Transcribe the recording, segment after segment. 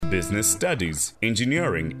business studies,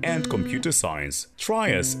 engineering, and computer science.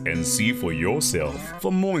 Try us and see for yourself.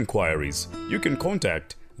 For more inquiries, you can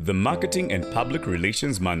contact the Marketing and Public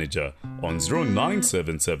Relations Manager on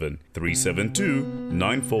 0977 372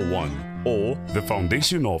 941 or the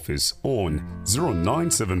Foundation Office on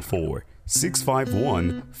 0974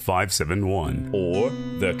 651 571 or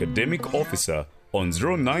the Academic Officer on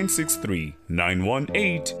 0963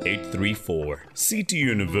 918 834. City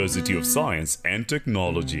University of Science and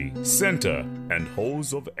Technology, Center and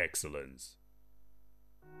Halls of Excellence.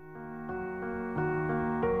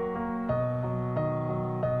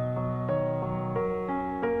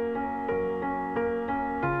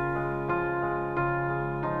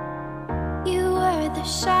 You were the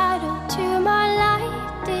shadow to my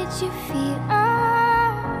light. Did you feel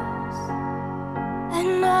us?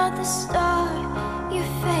 Another star, you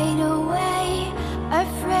fade away.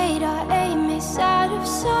 Afraid our aim is out of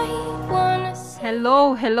sight.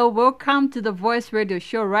 Hello, welcome to the Voice Radio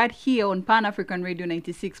Show right here on Pan African Radio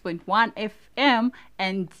 96.1 FM.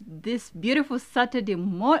 And this beautiful Saturday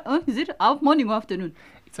morning, is it morning or afternoon?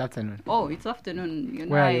 It's afternoon. Oh, it's afternoon. You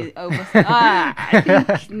know, Where are you? I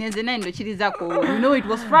think it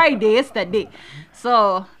was Friday yesterday.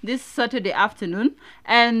 So this Saturday afternoon,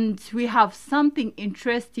 and we have something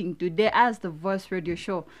interesting today as the Voice Radio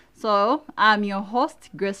Show. So I'm your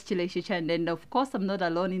host, Grace Chileshicha, and of course I'm not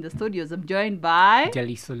alone in the studios. I'm joined by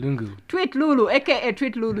Jelly Solungu. Tweet Lulu, aka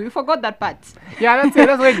Tweet Lulu. You forgot that part. Yeah, that's it.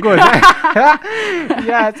 That's where it goes.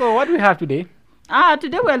 Yeah. So what do we have today?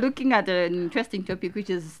 Today we're looking at an interesting topic, which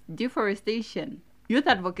is deforestation, youth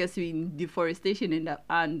advocacy in deforestation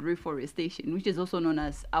and reforestation, which is also known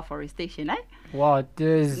as afforestation. Wow,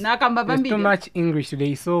 there's too much English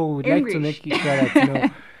today, so we'd like to make it sure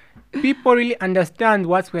that people really understand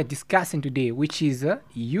what we're discussing today, which is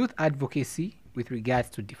youth advocacy with regards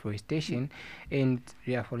to deforestation and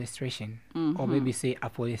reforestation, or maybe say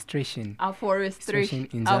afforestation. Afforestation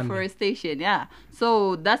in Zambia. Afforestation, yeah.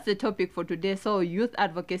 So that's the topic for today. So youth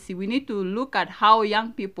advocacy, we need to look at how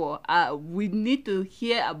young people, we need to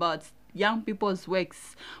hear about young people's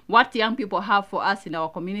works, what young people have for us in our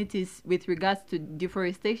communities with regards to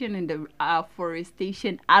deforestation and the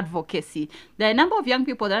afforestation advocacy. There are a number of young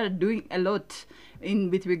people that are doing a lot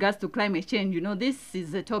with regards to climate change. This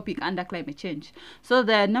is a topic under climate change. So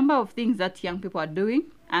there are a number of things that young people are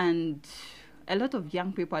doing, and a lot of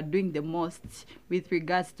young people are doing the most with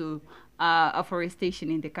regards to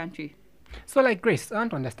afforestation in the country. So like Grace, I want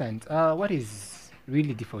to understand, what is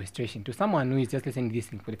really deforestation to someone who is just listening to this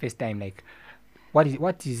thing for the first time? Like, what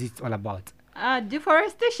is it all about?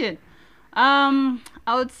 Deforestation, I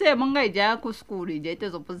would say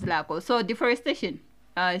so deforestation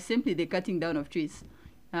is simply the cutting down of trees.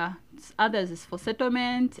 Others is for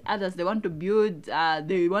settlement, others they want to build,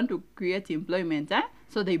 they want to create employment,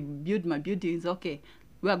 so they build my buildings. Okay,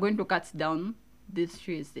 we are going to cut down these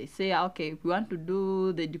trees. They say, okay, we want to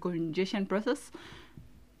do the decongestion process.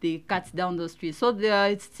 They cut down those trees. So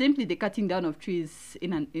it's simply the cutting down of trees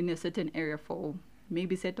in a certain area for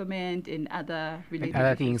maybe settlement and other related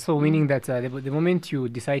other things. So meaning that the moment you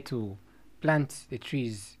decide to plant the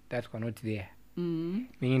trees that were not there,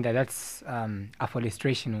 meaning that's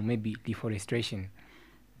afforestation or maybe deforestation.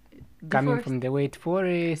 Coming from the word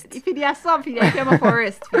forest. If it is something, it's a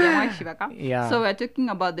forest. Yeah. So we're talking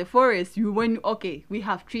about the forest. We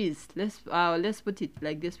have trees. Let's put it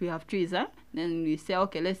like this. We have trees, Then we say,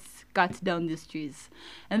 okay, let's cut down these trees.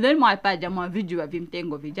 And then my pajama video of him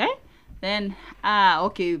tango vijay. Then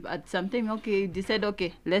okay, at some time, okay, decide,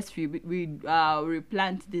 okay, let's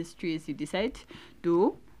replant these trees. You decide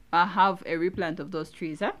to have a replant of those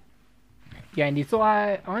trees, Yeah, indeed. So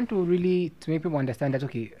I want to really make people understand that,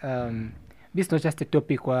 okay, this is not just a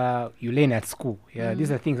topic where you learn at school. Yeah,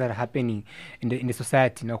 these are things that are happening in the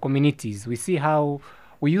society, in our communities. We see how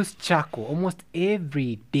we use charcoal almost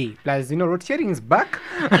every day. Plus, road sharing is back.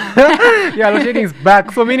 Yeah, road sharing is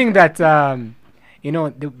back. So meaning that,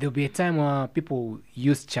 there'll be a time where people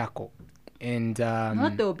use charcoal. And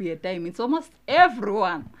not there'll be a time. It's almost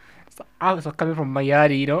everyone. So I was coming from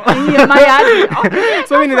Mayari, Yeah, Mayari. Okay,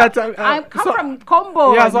 so meaning that I come from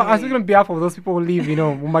Combo. Yeah, so I was speaking on behalf of those people who live,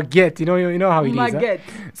 Umaget, you know how it is.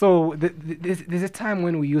 So there's a time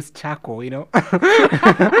when we use charcoal,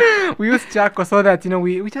 we use charcoal so that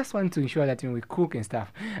we just want to ensure that we cook and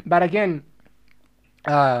stuff. But again,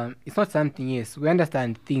 it's not something. Yes, we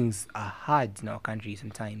understand things are hard in our country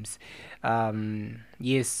sometimes.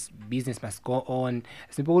 Yes, business must go on.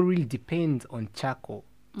 So people really depend on charcoal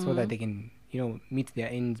so that they can meet their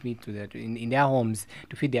ends meet in their homes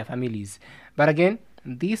to feed their families. But again,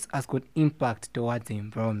 this has got impact towards the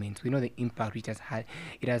environment. We know the impact it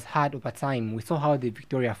has had over time. We saw how the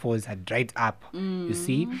Victoria Falls had dried up. You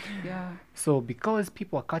see, So because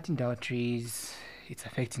people are cutting down trees, it's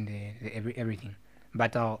affecting everything.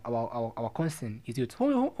 But our concern is youth.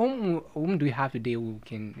 Whom do we have today who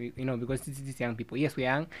can, because these young people? Yes, we're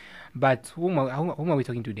young, but whom are we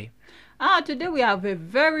talking today? Today we have a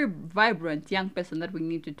very vibrant young person that we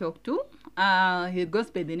need to talk to. He goes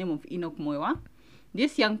by the name of Enoch Moiwa.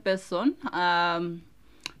 This young person,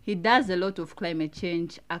 he does a lot of climate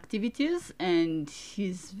change activities, and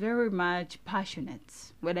he's very much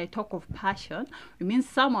passionate. When I talk of passion, it means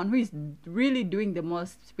someone who is really doing the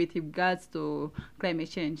most with regards to climate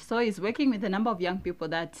change. So he's working with a number of young people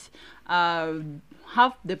that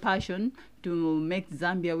have the passion to make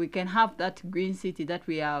Zambia. We can have that green city that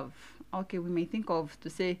we have. Okay, we may think of to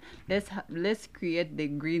say, let's create the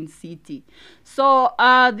green city. So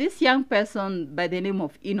this young person by the name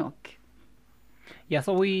of Enoch. Yeah,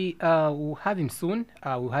 so we'll have him soon.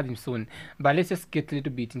 But let's just get a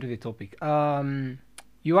little bit into the topic.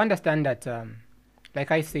 You understand that,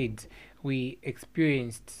 like I said, we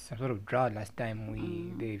experienced some sort of drought last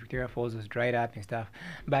time. The Victoria Falls was dried up and stuff.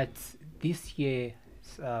 But this year,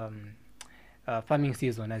 farming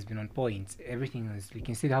season has been on point. Everything is, you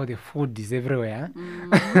can see how the food is everywhere.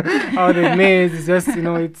 How the maize is just,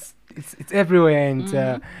 it's everywhere,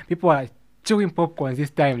 and people are chewing popcorn this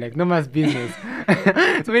time like no man's business.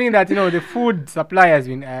 So meaning that the food supply has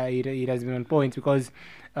been it has been on point because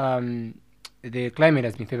the climate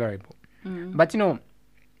has been favorable. But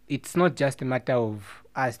it's not just a matter of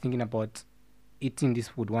us thinking about eating this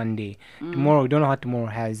food one day. Tomorrow, we don't know what tomorrow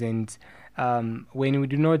has, and when we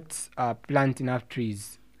do not plant enough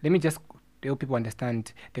trees, let me just help people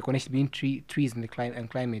understand the connection between trees and the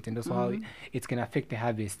climate, and also how it can affect the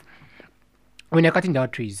harvest. When you're cutting down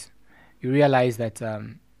trees, you realize that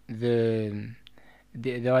there's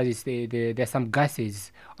some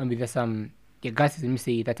gases, or maybe there's some gases, let me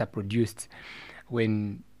say, that are produced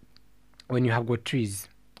when you have got trees.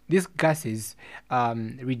 These gases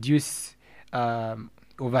reduce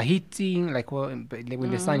overheating, like when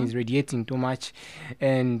the sun is radiating too much,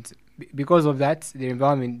 and because of that, the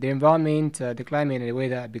environment, the climate and the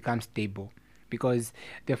weather becomes stable, because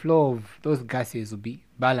the flow of those gases will be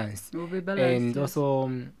balanced, and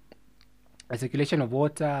also the circulation of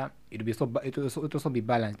water, it will also be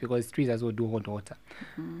balanced, because trees as well do hold water.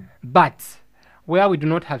 But where we do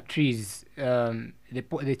not have trees,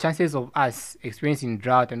 the chances of us experiencing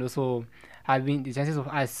drought, and also having the chances of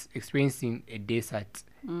us experiencing a desert,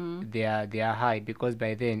 they are high, because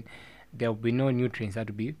by then there will be no nutrients that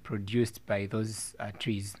will be produced by those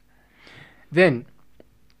trees. Then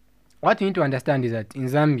what you need to understand is that in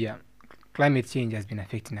Zambia, climate change has been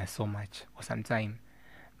affecting us so much for some time.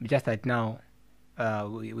 Just right now,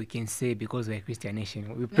 we can say, because we're a Christian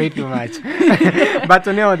nation, we pray too much. But that's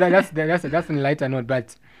on a lighter note.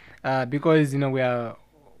 But because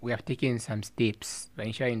we have taken some steps by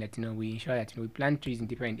ensuring that we plant trees in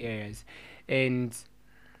different areas, and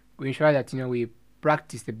we ensure that we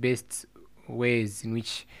practice the best ways in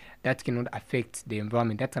which that cannot affect the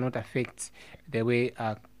environment, that cannot affect the way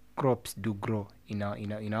crops do grow in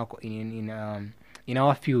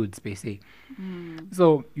our fields, per se.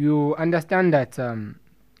 So you understand that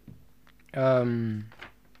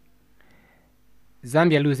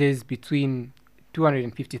Zambia loses between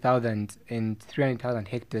 250,000 and 300,000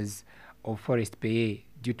 hectares of forest per year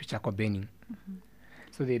due to charcoal burning.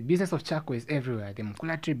 So the business of charcoal is everywhere. The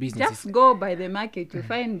mukulatre business. Just go by the market, you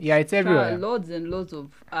find it's everywhere. Loads and loads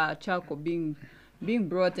of charcoal being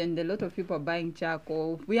brought, and a lot of people are buying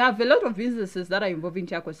charcoal. We have a lot of businesses that are involving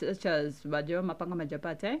charcoal, such as Bajero Mapanga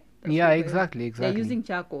Majapate. Yeah, exactly. They're using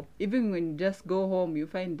charcoal. Even when you just go home, you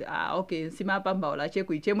find Sima Pamba or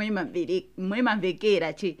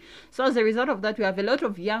So as a result of that, we have a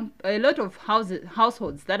lot of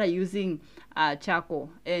households that are using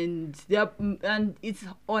charcoal, and it's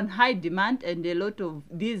on high demand, and a lot of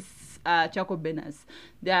these charcoal burners,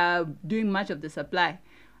 they are doing much of the supply.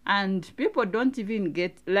 And people don't even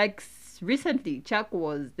get, like, recently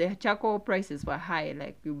the charcoal prices were high.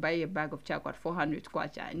 Like, you buy a bag of charcoal at 400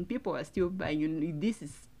 kwacha, and people are still buying. This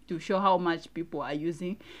is to show how much people are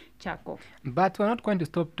using charcoal. But we're not going to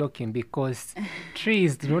stop talking, because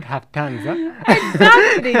trees do not have tongues.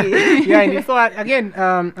 Exactly. Yeah, and so again,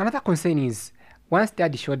 another concern is, one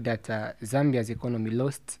study showed that Zambia's economy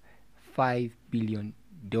lost $5 billion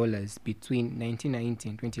between 1990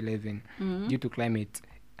 and 2011 due to climate.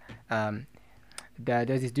 That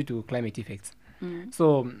is due to climate effects.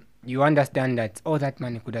 So you understand that all that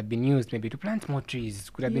money could have been used maybe to plant more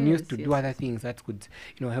trees, could have been used to do other things that could,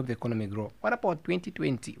 help the economy grow. What about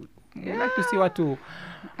 2020? We'd like to see what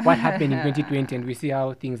happened in 2020, and we see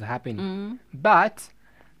how things are happening. But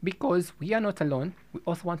because we are not alone, we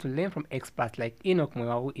also want to learn from experts like Enoch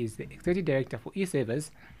Mwewa, who is the executive director for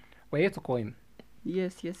eSavers. We're here to call him.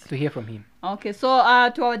 Yes. To hear from him. Okay, so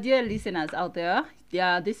to our dear listeners out there,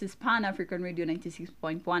 this is Pan African Radio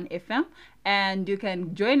 96.1 FM, and you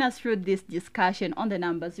can join us through this discussion on the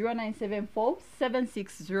number 0974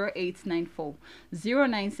 760894,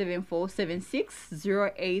 0974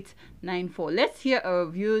 760894. Let's hear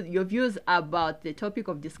your views about the topic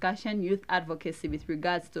of discussion, youth advocacy with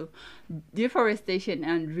regards to deforestation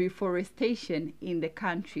and reforestation in the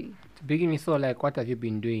country. To begin with, so what have you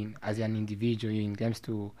been doing as an individual in terms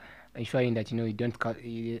to ensuring that you don't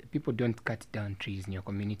people don't cut down trees in your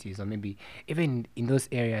communities, or maybe even in those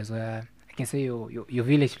areas where I can say your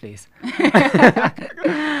village place?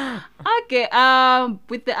 Okay,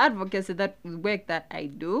 with the advocacy work that I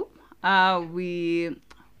do,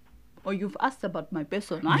 you've asked about my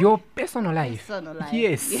personal life? Your personal life.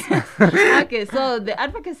 Yes. Okay, so the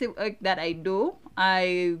advocacy work that I do,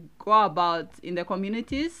 I go about in the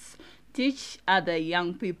communities, teach other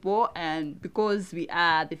young people, and because we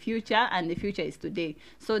are the future and the future is today,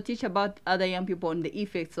 so teach about other young people on the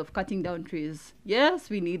effects of cutting down trees. Yes,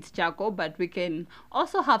 we need charcoal, but we can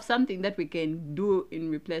also have something that we can do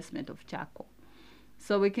in replacement of charcoal.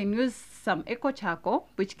 So we can use some eco charcoal,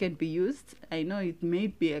 which can be used. I know it may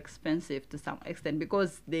be expensive to some extent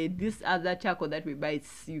because this other charcoal that we buy,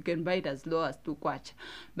 you can buy it as low as 2 kwacha.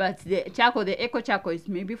 But the eco charcoal is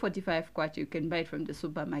maybe 45 kwacha. You can buy it from the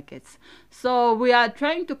supermarkets. So we are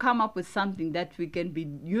trying to come up with something that we can be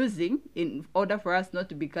using in order for us not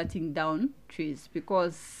to be cutting down trees,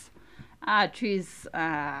 because trees,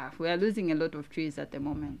 we are losing a lot of trees at the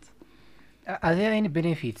moment. Are there any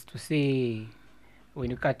benefits to say, when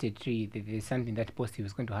you cut a tree, there's something that positive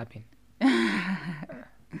is going to happen?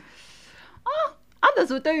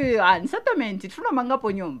 Others will tell you, settlement, it's from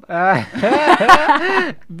nyumba.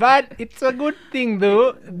 But it's a good thing,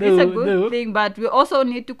 though. It's a good thing, but we also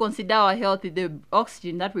need to consider our health. The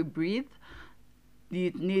oxygen that we breathe,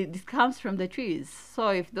 this comes from the trees. So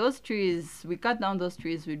if those trees, we cut down those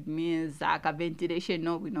trees, which means ventilation,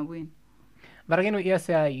 no win. But again, yes,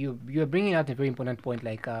 you're bringing out a very important point.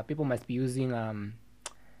 People must be using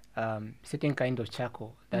certain kind of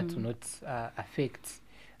charcoal that will not affect.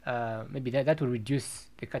 Maybe that will reduce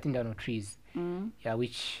the cutting down of trees.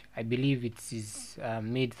 Which I believe it is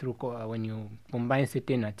made through when you combine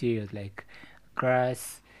certain materials like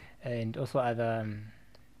grass and also other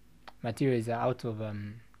materials out of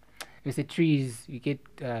trees. You get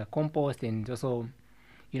compost, and also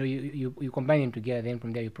you combine them together, then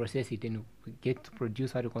from there you process it and you get to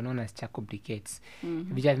produce what you call known as charcoal briquettes.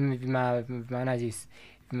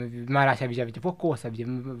 Vimarasha vija vichivokosa vija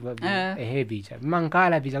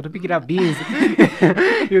mankala vija kutopikira beans.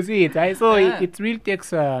 You see it, right? So it really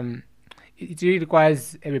takes it really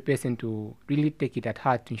requires every person to really take it at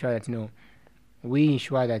heart to ensure that we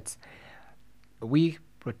ensure that we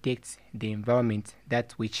protect the environment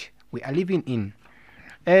that which we are living in.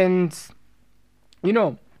 And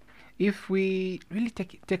if we really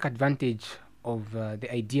take advantage of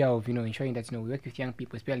the idea of ensuring that we work with young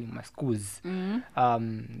people, especially in schools,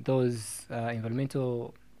 those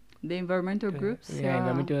environmental groups,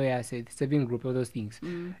 saving group, all those things.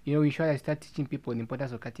 We should start teaching people the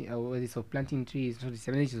importance of planting trees, so the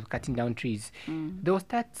advantages of cutting down trees. They'll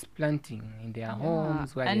start planting in their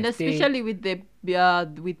homes, where and they especially stay.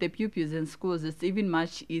 with the pupils in schools, it's even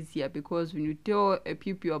much easier, because when you tell a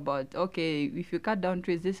pupil about, okay, if you cut down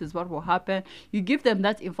trees, this is what will happen, you give them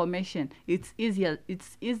that information, it's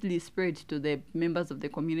easily spread to the members of the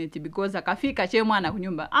community, because akafika chemwana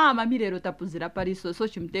kunyumba mami lero tapuzira pariso so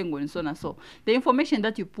chimtengo and so na so. The information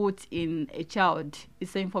that you put in a child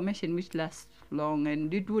is the information which lasts long,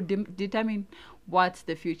 and it would determine what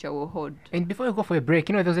the future will hold. And before we go for a break,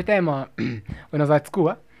 there was a time when I was at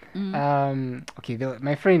school.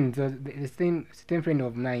 My friend, the same friend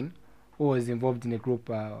of mine, who was involved in a group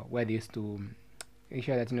where they used to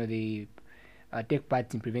ensure that they take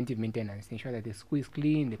part in preventive maintenance, ensure that the school is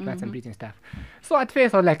clean, the plants and trees and stuff. So at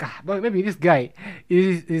first I was like, but maybe this guy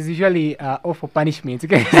is usually off for punishment.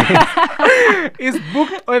 He's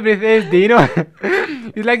booked every Thursday,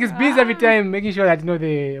 He's like, he's busy every time making sure that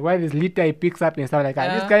why this litter he picks up and stuff like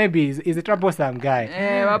that. This guy maybe is a troublesome guy. So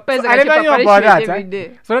I never knew about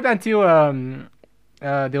that. So not until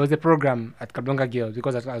there was a program at Kablonga Girls,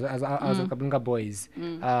 because I was at Kablonga Boys.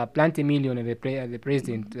 Plant a Million, and the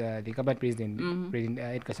president, the cabinet president, President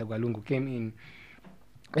Edgar Chagwa Lungu, came in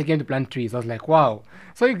I came to plant trees. I was like, wow.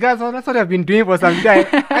 So you guys, that's what I've been doing for some time.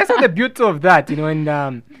 I saw the beauty of that,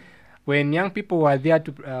 and when young people were there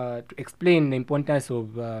to explain the importance of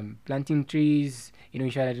planting trees,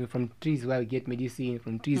 usually from trees where we get medicine,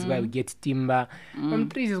 from trees where we get timber, from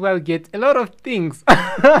trees is where we get a lot of things.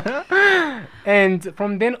 And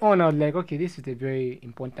from then on, I was like, okay, this is a very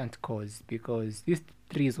important cause because these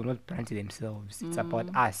trees will not plant themselves. It's about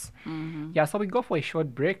us. Yeah, so we go for a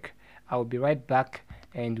short break. I'll be right back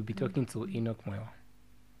and we'll be talking to Enoch Moyo.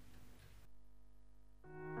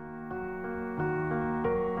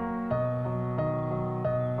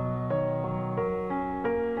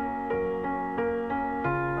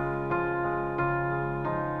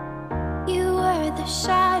 The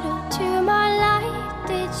shadow to my light,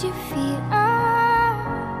 did you feel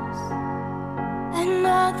us?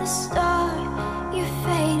 Another star, you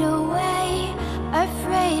fade away.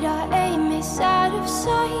 Afraid our aim is out of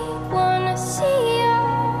sight. Wanna see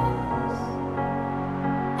us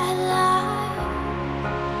alive.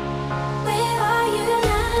 Where are you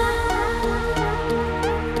now?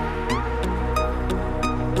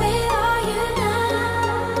 Where are you now?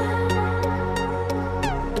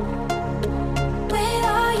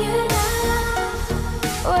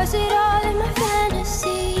 Was it all in my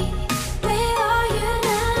fantasy? Where are you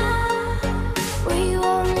now? Were you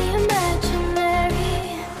only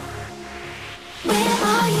imaginary? Where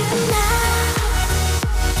are you now?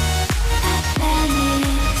 Atlantis,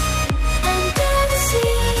 under the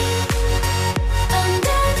sea,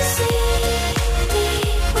 under the sea.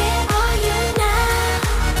 Where are you now?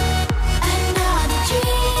 Another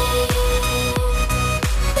dream.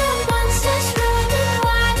 The monsters running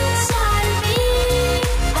wild inside of me.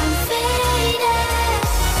 I'm faded.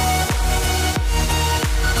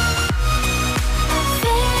 I'm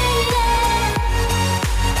faded.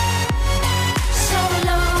 So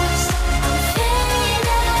lost. I'm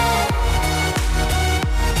faded.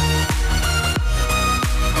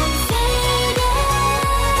 I'm faded.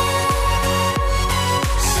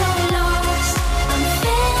 So lost. I'm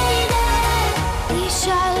faded. These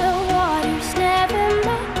shallow waters never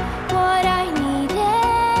met what I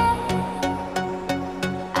needed.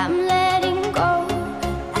 I'm letting go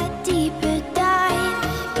a deeper dive.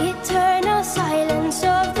 Eternal silence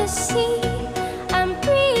of the sea. I'm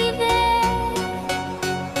breathing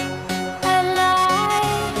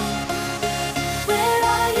alive. Where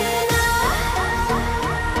are you now?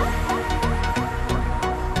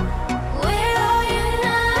 Where are you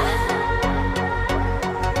now?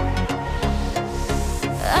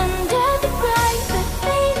 Under the bright but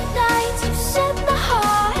faded lights, you set my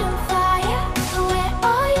heart on fire. Where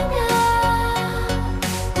are you now?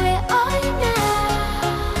 Where are you now?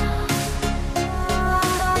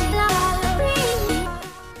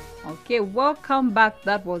 Okay, welcome back.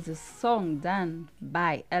 That was a song done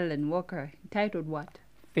by Ellen Walker, titled what?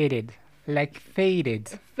 Faded. Like faded.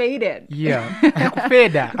 Faded. Yeah.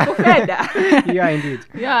 Kufeda. Kufeda. Yeah, indeed.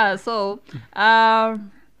 Yeah, so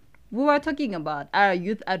we were talking about our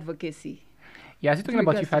youth advocacy. Yeah, so talking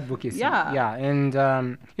about Because- youth advocacy. yeah. Yeah,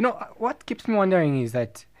 and what keeps me wondering is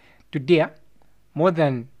that today, more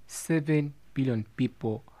than 7 billion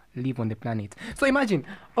people live on the planet. So imagine,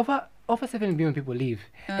 over 7 billion people live,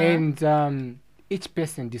 and each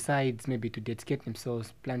person decides maybe to dedicate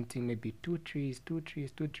themselves planting maybe two trees,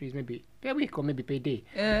 maybe per week or maybe per day.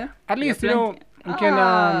 Yeah. At least, You're you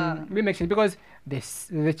can we make sense because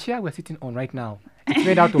the chair we're sitting on right now, it's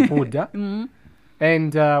made out of wood. Yeah?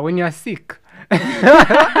 And when you're sick, because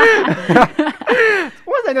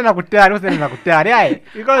when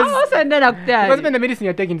the medicine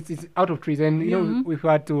you're taking is out of trees, and if we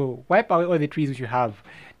had to wipe away all the trees which you have,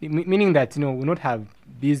 meaning that we not have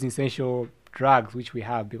these essential drugs which we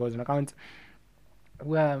have, because on account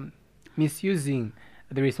we're misusing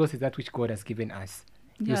the resources that which God has given us.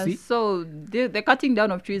 You Yeah, see? so the cutting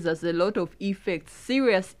down of trees has a lot of effects,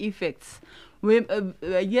 serious effects. We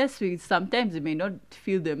sometimes we may not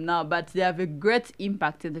feel them now, but they have a great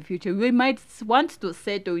impact in the future. We might want to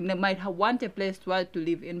settle, we might want a place to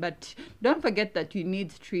live in, but don't forget that you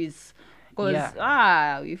need trees. Because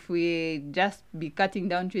if we just be cutting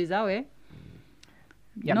down trees away,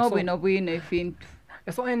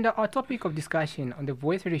 So, and our topic of discussion on the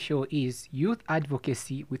Voice Radio Show is youth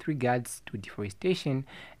advocacy with regards to deforestation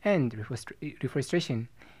and reforestation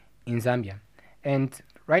in Zambia. And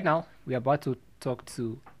right now, we are about to talk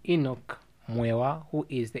to Enoch Moyo, who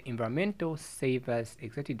is the Environmental Savers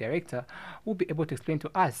Executive Director, who will be able to explain to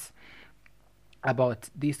us about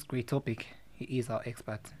this great topic. He is our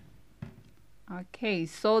expert. Okay,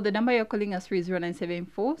 so the number you're calling us is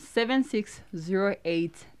 0974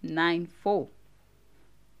 760894.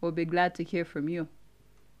 We'll be glad to hear from you.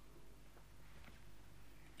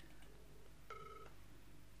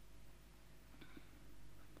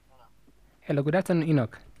 Hello, good afternoon,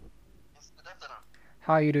 Enoch. Yes, good afternoon.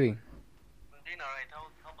 How are you doing? I'm doing alright.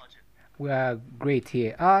 How about you? We are great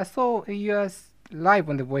here. So you're live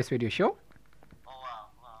on the Voice Radio Show? Oh,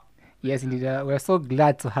 wow. Yes, indeed. We're so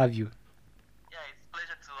glad to have you. Yeah, it's a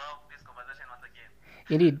pleasure to have this conversation once again.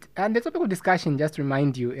 Indeed. And the topic of discussion, just to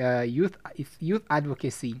remind you, youth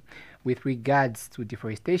advocacy with regards to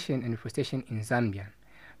deforestation and reforestation in Zambia.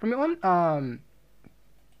 From your own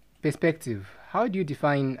perspective, how do you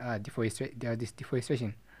define this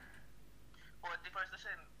deforestation? Well,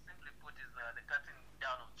 deforestation, simply put, is the cutting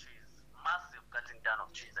down of trees, massive cutting down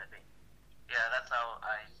of trees, I think. Yeah, that's how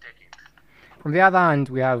I take it. From the other hand,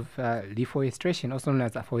 we have deforestation, also known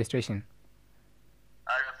as afforestation.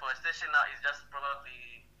 Reforestation is just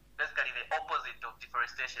probably basically the opposite of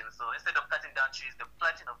deforestation. So instead of cutting down trees, the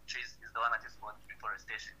planting of trees is the one that is called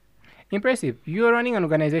deforestation. Impressive. You're running an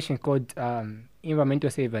organization called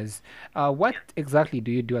Environmental Savers. What exactly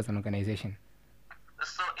do you do as an organization?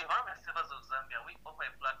 So Environmental Savers of Zambia, we offer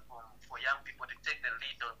a platform for young people to take the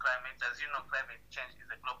lead on climate. As you know, climate change is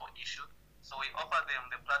a global issue. So we offer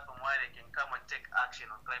them the platform where they can come and take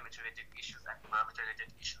action on climate-related issues and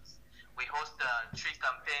environment-related issues. We host tree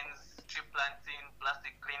campaigns, tree planting,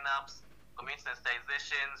 plastic cleanups, community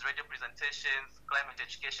sensitizations, radio presentations, climate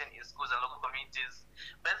education in schools and local communities.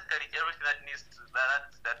 Basically, everything that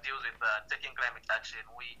that deals with taking climate action,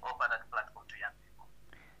 we offer that platform to young people.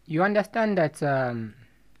 You understand that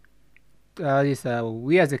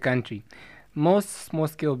we as a country, most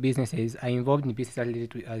small-scale businesses are involved in business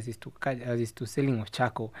related to selling of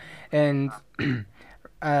charcoal, and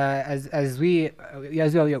as we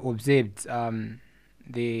have observed,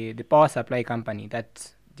 the power supply company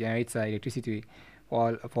that generates electricity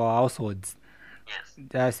for our households,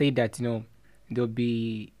 say that there'll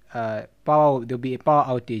be a power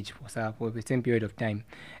outage for the same period of time,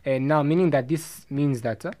 and now meaning that this means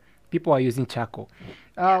that people are using charcoal.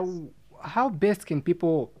 How best can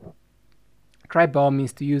people try by all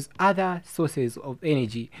means to use other sources of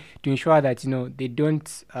energy to ensure that they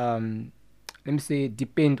don't let me say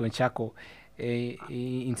depend on charcoal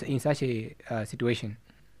in such a situation?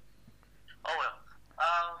 Oh well,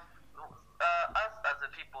 us as a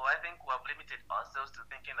people, I think we have limited ourselves to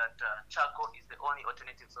thinking that charcoal is the only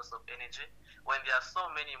alternative source of energy when there are so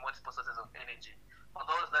many multiple sources of energy. For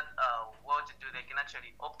those that are well-to-do, they can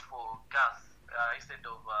actually opt for gas instead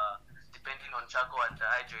of depending on charcoal and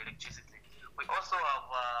hydroelectricity. We also have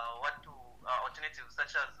alternatives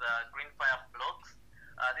such as green fire blocks.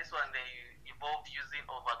 This one they evolved using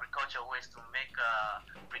of agricultural waste to make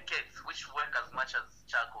briquettes, which work as much as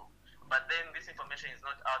charcoal. But then this information is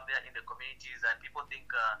not out there in the communities, and people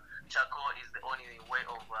think charcoal is the only way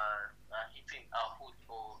of heating our food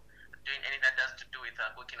or doing anything that has to do with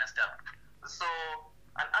cooking and stuff. So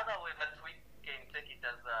another way that we can take it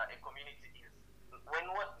as a community is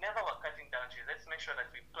whenever we're cutting down trees, let's make sure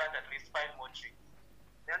that we plant at least 5 more trees.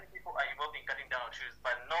 The only people are involved in cutting down trees,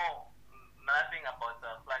 but nothing about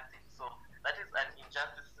planting. So that is an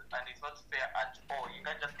injustice, and it's not fair at all. You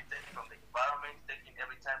can't just be taking from the environment, taking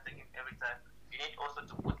every time. You need also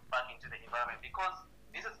to put back into the environment, because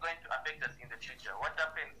this is going to affect us in the future. What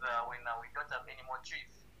happens when we don't have any more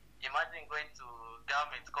trees? Imagine going to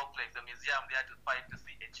government complex, a museum there to fight to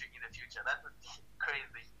see a tree in the future. That would be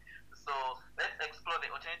crazy. So let's explore the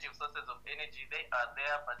alternative sources of energy. They are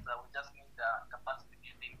there, but we just need capacity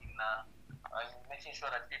building in making sure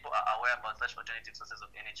that people are aware about such alternative sources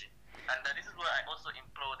of energy. And this is where I also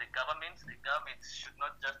implore the government. The government should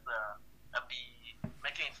not just be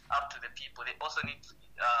making it up to the people. They also need to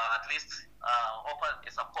at least offer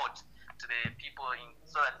a support to the people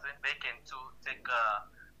so that they can take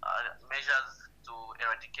measures to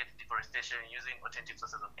eradicate deforestation using alternative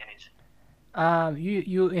sources of energy.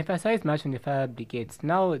 You emphasize much on the fire brigades.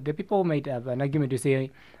 Now, the people might have an argument to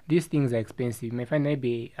say these things are expensive. You may find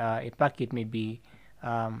maybe a packet may be,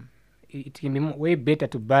 it can be way better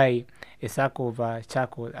to buy a sack of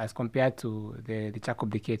charcoal as compared to the charcoal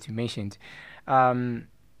briquettes you mentioned. Can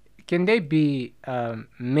they be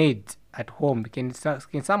made at home? Can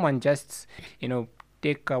someone just,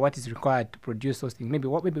 take what is required to produce those things?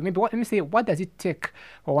 Let me say, what does it take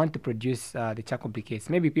for one to produce the charcoal briquettes?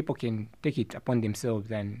 Maybe people can take it upon themselves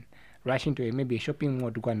and rush into maybe a shopping mall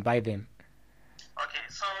to go and buy them. Okay,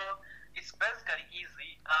 so it's basically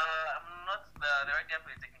easy. I'm not the right guy for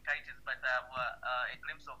the technicalities, but I have a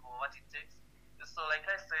glimpse of what it takes. So like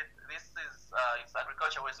I said, this is it's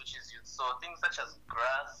agriculture waste which is used. So things such as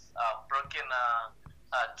grass, broken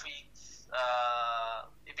twigs,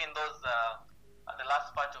 even those the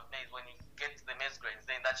last part of maize, when you get to the maize grains,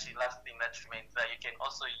 then that's the last thing that remains. You can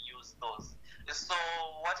also use those. So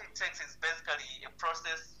what it takes is basically a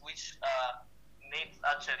process which needs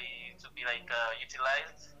actually to be like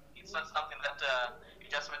utilized. It's not something that you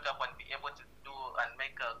just wake up and be able to do and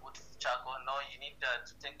make a good charcoal. No, you need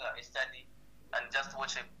to take a study and just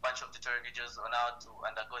watch a bunch of tutorial videos on how to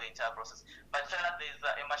undergo the entire process. But there's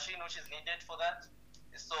a machine which is needed for that.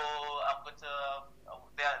 So I've got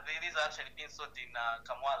these are actually being sold in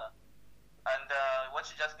Kamwala. And what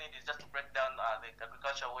you just need is just to break down the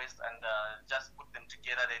agricultural waste and just put them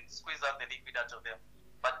together, then squeeze out the liquid out of them.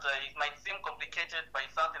 But it might seem complicated, but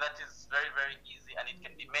it's something that is very, very easy, and it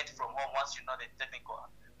can be made from home once you know the technical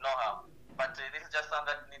know-how. But this is just something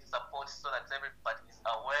that needs support so that everybody is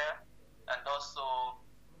aware, and also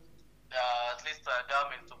at least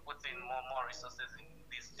government to put in more resources in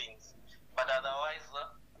these things. But otherwise,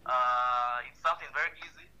 it's something very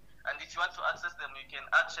easy. And if you want to access them, you can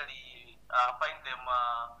actually find them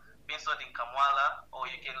being sold in Kamwala, or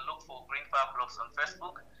you can look for Green Power Blocks on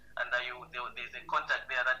Facebook, and there's a contact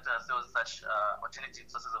there that sells such alternative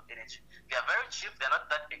sources of energy. They are very cheap, they're not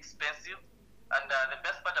that expensive, and the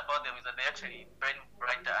best part about them is that they actually burn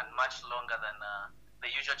brighter and much longer than the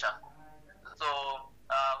usual charcoal. So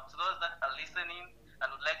to those that are listening and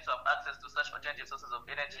would like to have access to such alternative sources of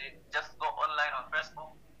energy, just go online on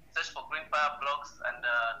Facebook, search for Green Power Blocks, and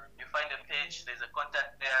you find a page, there's a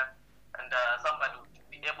contact there, and somebody will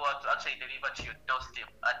be able to actually deliver to your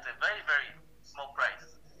doorstep at a very, very small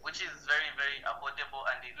price, which is very, very affordable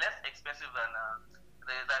and is less expensive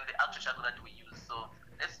than the actual charcoal that we use. So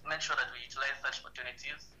let's make sure that we utilize such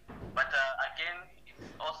alternatives. But again,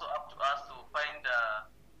 it's also up to us to find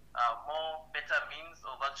more better means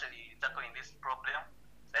of actually tackling this problem.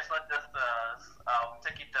 Let's not just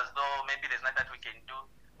take it as though maybe there's nothing that we can do.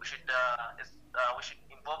 We should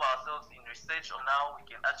involve ourselves in research on how we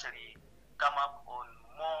can actually come up on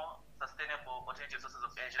more sustainable alternative sources of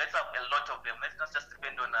energy. Let's have a lot of them. Let's not just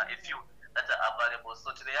depend on a few that are available. So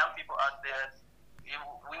to the young people out there,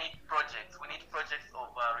 we need projects. We need projects of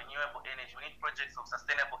renewable energy. We need projects of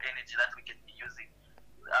sustainable energy that we can be using.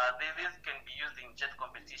 These can be used in jet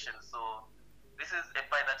competition. So this is a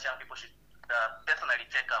part that young people should personally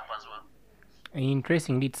take up as well.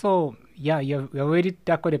 Interesting indeed. So yeah, you've already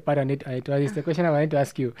tackled the part on it. It was the question I wanted to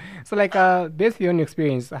ask you. So like based on your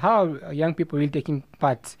experience, how are young people really taking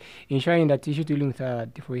part in ensuring that issues dealing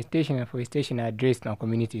with deforestation and afforestation are addressed in our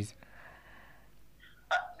communities?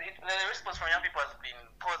 The response from young people has been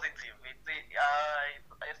positive.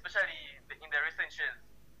 Especially in the recent years,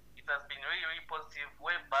 it has been really, really positive.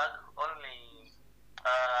 Way back, only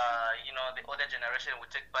the older generation would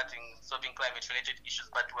take part in solving climate-related issues,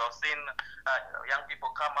 but we have seen young people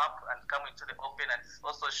come up and come into the open and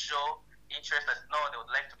also show interest that no, they would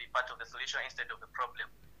like to be part of the solution instead of the problem,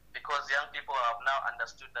 because young people have now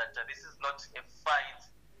understood that this is not a fight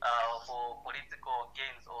for political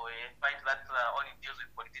gains or a fight that only deals with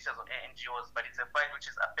politicians or NGOs, but it's a fight which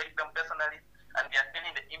is affecting them personally, and they are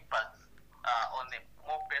feeling the impact on a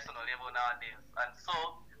more personal level nowadays. And so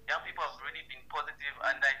young people have really been positive,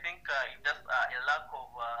 and I think it's just a lack of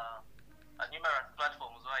numerous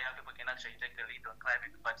platforms where young people can actually take the lead on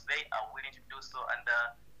climate, but they are willing to do so. And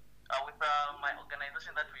with my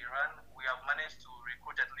organization that we run, we have managed to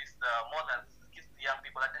recruit at least more than 60 young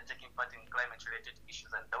people that are taking part in climate-related issues,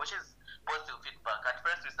 and which is positive feedback. At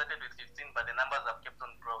first, we started with 15, but the numbers have kept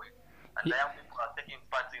on growing, and the young people are taking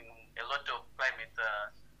part in a lot of climate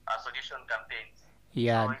solution campaigns.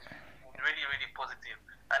 Yeah. So it's really, really positive.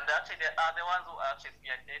 And actually, they are the ones who are actually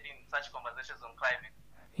spearheading such conversations on climate.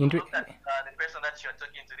 Look at the person that you're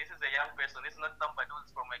talking to. This is a young person. This is not somebody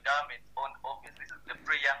who's from a government-owned office. This is the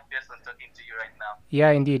pretty young person talking to you right now.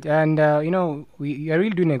 Yeah, indeed. And, we are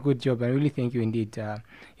really doing a good job. I really thank you indeed,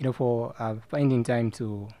 for finding time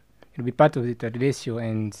to be part of today's show.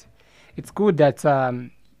 And it's good that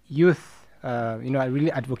youth, are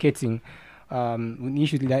really advocating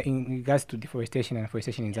issues in regards to deforestation and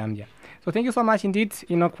afforestation in Zambia. So thank you so much indeed,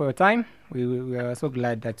 Enoch, for your time. We are so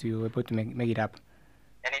glad that you were able to make it up.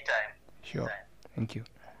 Anytime. Sure. Anytime. Thank you.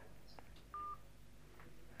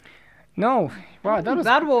 No, wow,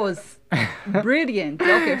 that was brilliant.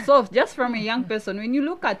 Okay, so just from a young person, when you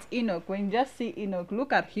look at Enoch, when you just see Enoch,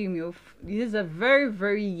 look at him. He's a very,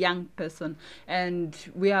 very young person, and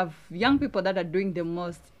we have young people that are doing the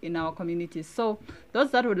most in our communities. So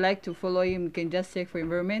those that would like to follow him can just check for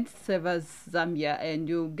Environment Savers Zambia, and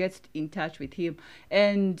you'll get in touch with him.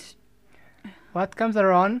 And what comes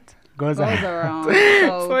around goes around.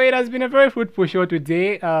 So it has been a very fruitful show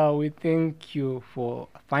today. We thank you for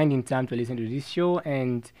finding time to listen to this show,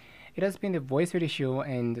 and it has been the Voice Radio show,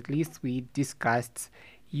 and at least we discussed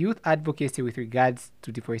youth advocacy with regards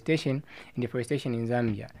to deforestation and deforestation in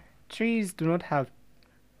Zambia. trees do not have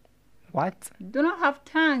what? Do not have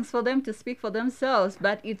tongues for them to speak for themselves,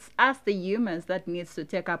 but it's us, the humans, that needs to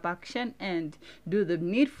take up action and do the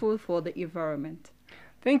needful for the environment.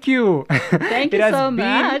 Thank you. Thank you so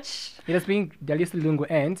much. It has been Dalius Lungu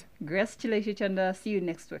and Grace Chileshi Chanda. See you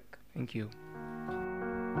next week. thank you.